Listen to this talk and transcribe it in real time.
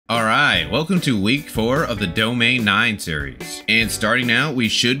Alright, welcome to week 4 of the Domain 9 series. And starting out, we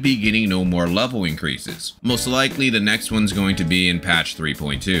should be getting no more level increases. Most likely the next one's going to be in patch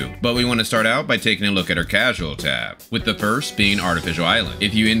 3.2. But we want to start out by taking a look at our casual tab, with the first being Artificial Island.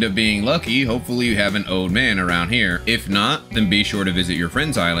 If you end up being lucky, hopefully you have an old man around here. If not, then be sure to visit your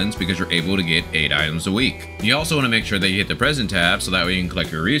friends' islands because you're able to get 8 items a week. You also want to make sure that you hit the present tab so that way you can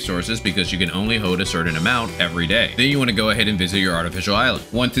collect your resources because you can only hold a certain amount every day. Then you want to go ahead and visit your Artificial Island.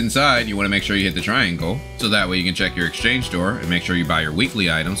 Once inside, you want to make sure you hit the triangle so that way you can check your exchange store and make sure you buy your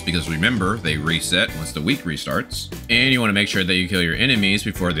weekly items because remember, they reset once the week restarts. And you want to make sure that you kill your enemies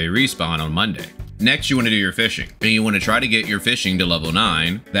before they respawn on Monday. Next, you want to do your fishing, and you want to try to get your fishing to level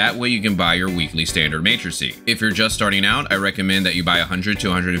 9. That way you can buy your weekly standard matrices. If you're just starting out, I recommend that you buy 100 to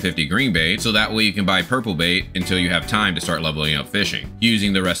 150 green bait, so that way you can buy purple bait until you have time to start leveling up fishing,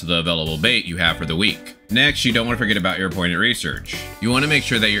 using the rest of the available bait you have for the week. Next, you don't want to forget about your appointed research. You want to make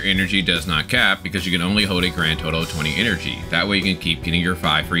sure that your energy does not cap because you can only hold a grand total of 20 energy. That way you can keep getting your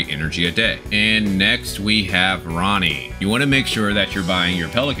 5 free energy a day. And next we have Ronnie. You want to make sure that you're buying your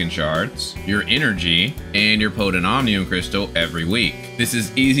pelican shards, your energy, and your potent omnium crystal every week. This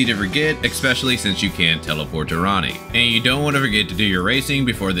is easy to forget, especially since you can't teleport to Ronnie. And you don't want to forget to do your racing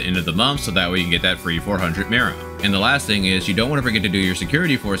before the end of the month so that way you can get that free 400 Mirror. And the last thing is, you don't want to forget to do your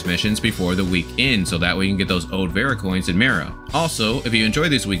security force missions before the week ends so that way you can get those old Vera coins in Mirror. Also, if you enjoy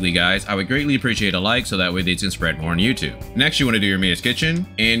these weekly guides, I would greatly appreciate a like so that way these can spread more on YouTube. Next, you want to do your Mia's Kitchen,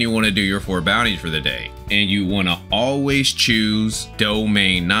 and you want to do your 4 bounties for the day. And you want to always choose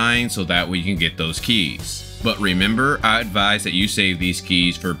Domain 9 so that way you can get those keys. But remember, I advise that you save these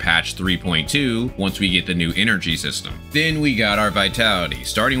keys for patch 3.2 once we get the new energy system. Then we got our vitality,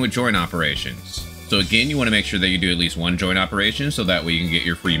 starting with joint operations. So again, you want to make sure that you do at least 1 joint operation so that way you can get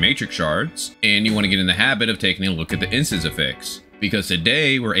your free matrix shards. And you want to get in the habit of taking a look at the instance effects, because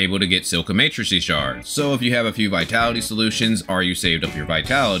today we're able to get Silka Matrices shards. So if you have a few vitality solutions or you saved up your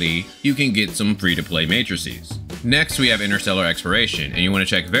vitality, you can get some free to play matrices. Next, we have Interstellar Exploration, and you want to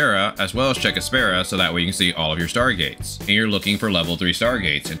check Vera as well as check Aspera so that way you can see all of your Stargates. And you're looking for level 3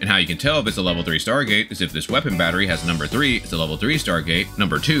 Stargates, and how you can tell if it's a level 3 Stargate is if this weapon battery has number 3, it's a level 3 Stargate,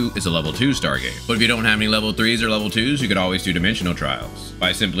 number 2 is a level 2 Stargate. But if you don't have any level 3s or level 2s, you could always do dimensional trials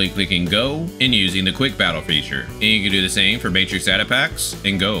by simply clicking go and using the quick battle feature. And you can do the same for Matrix data packs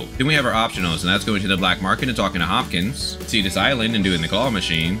and go. Then we have our optionals, and that's going to the black market and talking to Hopkins, see this island and doing the claw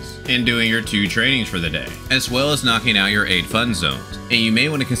machines, and doing your 2 trainings for the day, as well as knocking out your 8 fun zones. And you may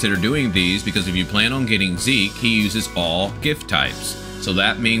want to consider doing these because if you plan on getting Zeke, he uses all gift types. So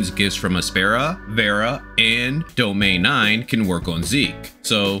that means gifts from Aspera, Vera, and Domain 9 can work on Zeke.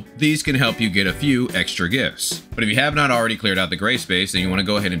 So these can help you get a few extra gifts. But if you have not already cleared out the Greyspace, then you want to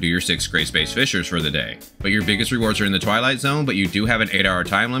go ahead and do your 6 Greyspace Fishers for the day. But your biggest rewards are in the Twilight Zone, but you do have an 8-hour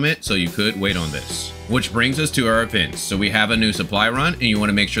time limit, so you could wait on this. Which brings us to our events. So we have a new supply run, and you want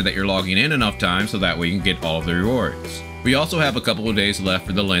to make sure that you're logging in enough time so that way you can get all of the rewards. We also have a couple of days left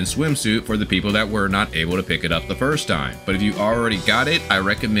for the lens swimsuit for the people that were not able to pick it up the first time. But if you already got it, I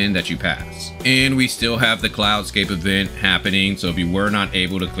recommend that you pass. And we still have the Cloudscape event happening, so if you were not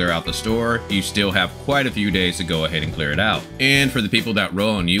able to clear out the store, you still have quite a few days to go ahead and clear it out. And for the people that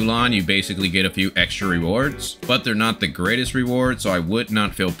roll on Yu Lan, you basically get a few extra rewards, but they're not the greatest rewards, so I would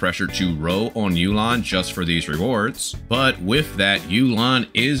not feel pressure to roll on Yu Lan just for these rewards. But with that, Yu Lan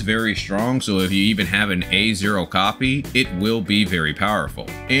is very strong, so if you even have an A0 copy, it will be very powerful.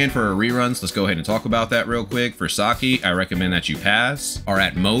 And for our reruns, let's go ahead and talk about that real quick. For Saki, I recommend that you pass, or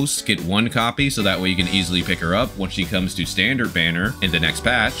at most get 1 copy so that way you can easily pick her up once she comes to standard banner in the next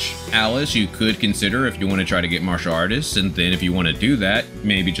patch. Alice, you could consider if you want to try to get martial artists, and then if you want to do that,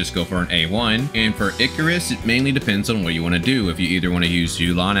 maybe just go for an A1. And for Icarus, it mainly depends on what you want to do, if you either want to use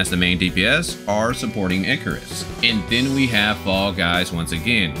Yu Lan as the main DPS or supporting Icarus. And then we have Fall Guys once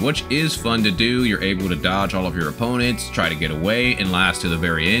again, which is fun to do. You're able to dodge all of your opponents, try to get away, and last to the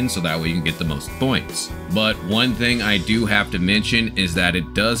very end so that way you can get the most points. But one thing I do have to mention is that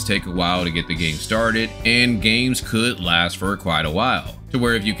it does take a while to get the game started, and games could last for quite a while. To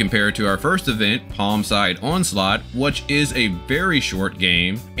where if you compare it to our first event, Palmside Onslaught, which is a very short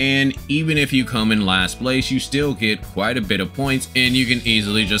game, and even if you come in last place, you still get quite a bit of points and you can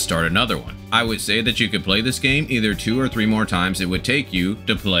easily just start another one. I would say that you could play this game either 2 or 3 more times it would take you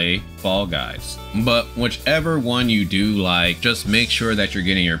to play Fall Guys. But whichever one you do like, just make sure that you're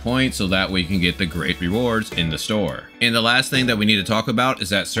getting your points so that way you can get the great rewards in the store. And the last thing that we need to talk about is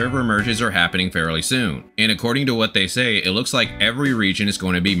that server merges are happening fairly soon. And according to what they say, it looks like every region is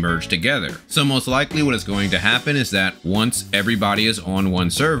going to be merged together. So most likely what is going to happen is that once everybody is on one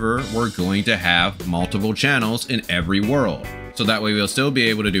server, we're going to have multiple channels in every world. So that way we'll still be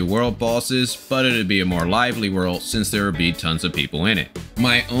able to do world bosses, but it'll be a more lively world since there will be tons of people in it.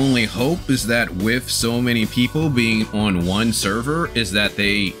 My only hope is that with so many people being on one server is that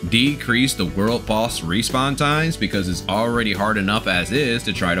they decrease the world boss respawn times, because it's already hard enough as is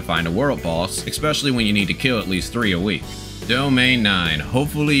to try to find a world boss, especially when you need to kill at least 3 a week. Domain 9.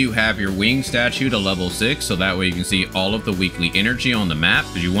 Hopefully you have your wing statue to level 6 so that way you can see all of the weekly energy on the map,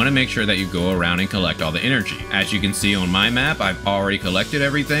 because you want to make sure that you go around and collect all the energy. As you can see on my map, I've already collected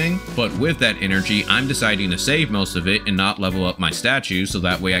everything, but with that energy, I'm deciding to save most of it and not level up my statues so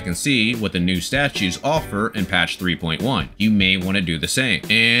that way I can see what the new statues offer in patch 3.1. You may want to do the same.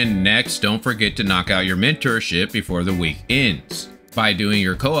 And next, don't forget to knock out your mentorship before the week ends by doing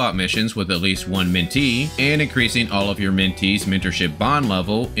your co-op missions with at least one mentee and increasing all of your mentees' mentorship bond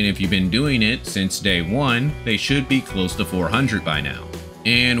level, and if you've been doing it since day 1, they should be close to 400 by now.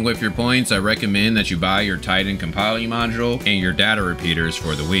 And with your points, I recommend that you buy your Titan compiling module and your data repeaters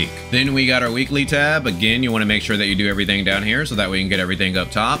for the week. Then we got our weekly tab. Again, you want to make sure that you do everything down here so that we can get everything up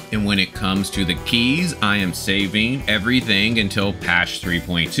top. And when it comes to the keys, I am saving everything until patch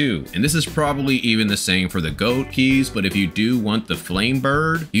 3.2. And this is probably even the same for the gold keys, but if you do want the flame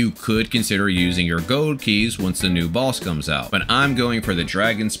bird, you could consider using your gold keys once the new boss comes out. But I'm going for the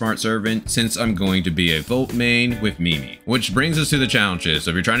dragon smart servant since I'm going to be a Volt main with Mimi. Which brings us to the challenges. So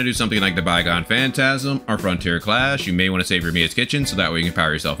if you're trying to do something like the Bygone Phantasm or Frontier Clash, you may want to save your Mia's Kitchen so that way you can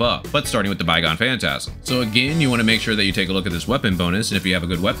power yourself up. But starting with the Bygone Phantasm. So again, you want to make sure that you take a look at this weapon bonus, and if you have a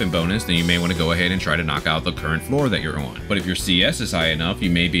good weapon bonus, then you may want to go ahead and try to knock out the current floor that you're on. But if your CS is high enough, you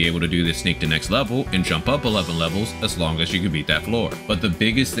may be able to do this sneak to next level and jump up 11 levels as long as you can beat that floor. But the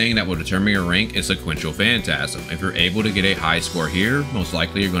biggest thing that will determine your rank is Sequential Phantasm. If you're able to get a high score here, most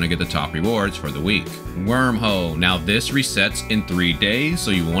likely you're going to get the top rewards for the week. Wormhole. Now this resets in 3 days,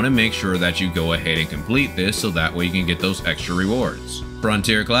 so you want to make sure that you go ahead and complete this so that way you can get those extra rewards.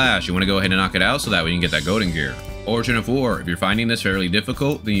 Frontier Clash. You want to go ahead and knock it out so that way you can get that golden gear. Origin of War. If you're finding this fairly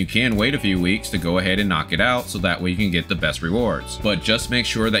difficult, then you can wait a few weeks to go ahead and knock it out so that way you can get the best rewards. But just make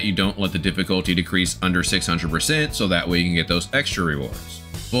sure that you don't let the difficulty decrease under 600% so that way you can get those extra rewards.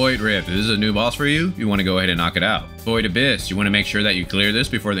 Void Rift. If this is a new boss for you, you want to go ahead and knock it out. Void Abyss. You want to make sure that you clear this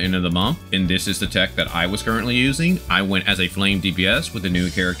before the end of the month, and this is the tech that I was currently using. I went as a flame DPS with the new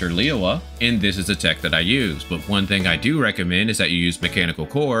character Leoa, and this is the tech that I use. But one thing I do recommend is that you use Mechanical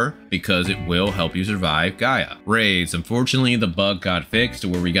Core because it will help you survive Gaia. Raids. Unfortunately, the bug got fixed to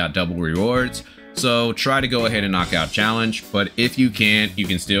where we got double rewards. So try to go ahead and knock out challenge, but if you can't, you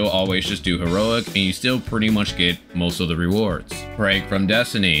can still always just do heroic and you still pretty much get most of the rewards. Break from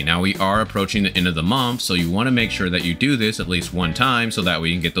Destiny. Now we are approaching the end of the month, so you want to make sure that you do this at least one time so that way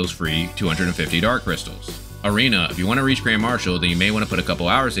you can get those free 250 dark crystals. Arena. If you want to reach Grand Marshal, then you may want to put a couple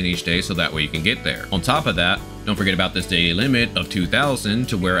hours in each day so that way you can get there. On top of that, don't forget about this daily limit of 2,000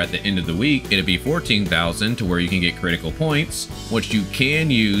 to where at the end of the week, it'll be 14,000 to where you can get critical points, which you can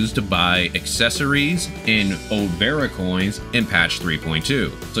use to buy accessories and old Vera coins in patch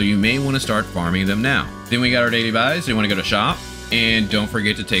 3.2. So you may want to start farming them now. Then we got our daily buys. So you want to go to shop. And don't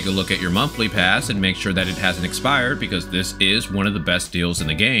forget to take a look at your monthly pass and make sure that it hasn't expired because this is one of the best deals in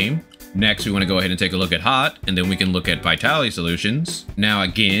the game. Next, we want to go ahead and take a look at Hot, and then we can look at Vitality Solutions. Now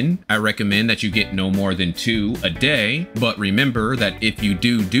again, I recommend that you get no more than 2 a day, but remember that if you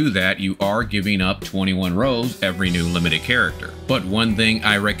do that, you are giving up 21 rows every new limited character. But one thing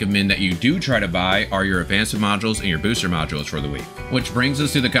I recommend that you do try to buy are your advancement modules and your booster modules for the week. Which brings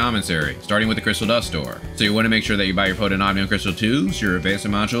us to the commissary, starting with the Crystal Dust store. So you want to make sure that you buy your Potent Omnium Crystal 2s, your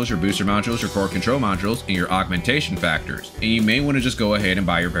advancement modules, your booster modules, your core control modules, and your augmentation factors. And you may want to just go ahead and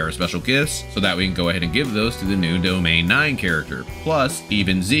buy your Paraspecial gifts so that we can go ahead and give those to the new Domain 9 character, plus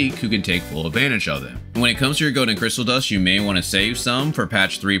even Zeke who can take full advantage of them. When it comes to your golden crystal dust, you may want to save some for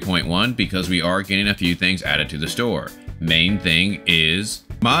patch 3.1 because we are getting a few things added to the store. Main thing is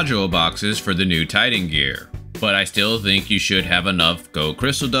module boxes for the new Titan gear. But I still think you should have enough gold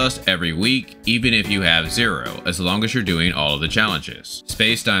crystal dust every week, even if you have 0, as long as you're doing all of the challenges.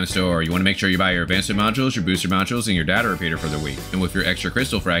 Space-Time Store, you want to make sure you buy your advancement modules, your booster modules, and your data repeater for the week. And with your extra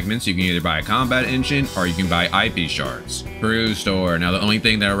crystal fragments, you can either buy a combat engine or you can buy IP shards. Cruise Store, now the only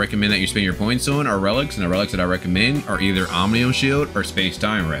thing that I recommend that you spend your points on are relics, and the relics that I recommend are either Omnium Shield or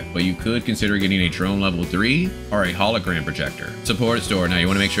Space-Time Rep, but you could consider getting a Drone level 3 or a hologram projector. Support Store, now you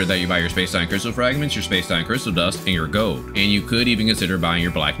want to make sure that you buy your Space-Time crystal fragments, your Space-Time crystal explosive dust, and your gold. And you could even consider buying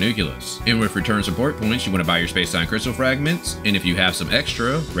your black nucleus. And with return support points, you want to buy your space-time crystal fragments, and if you have some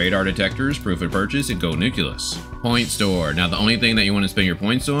extra, radar detectors, proof of purchase, and gold nucleus. Point store. Now the only thing that you want to spend your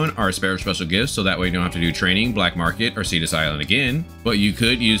points on are spare special gifts, so that way you don't have to do training, black market, or Cetus Island again. But you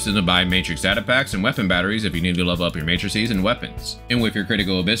could use them to buy matrix data packs and weapon batteries if you need to level up your matrices and weapons. And with your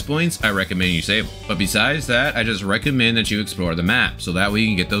critical abyss points, I recommend you save them. But besides that, I just recommend that you explore the map, so that way you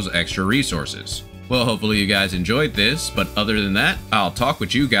can get those extra resources. Well, hopefully you guys enjoyed this, but other than that, I'll talk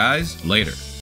with you guys later.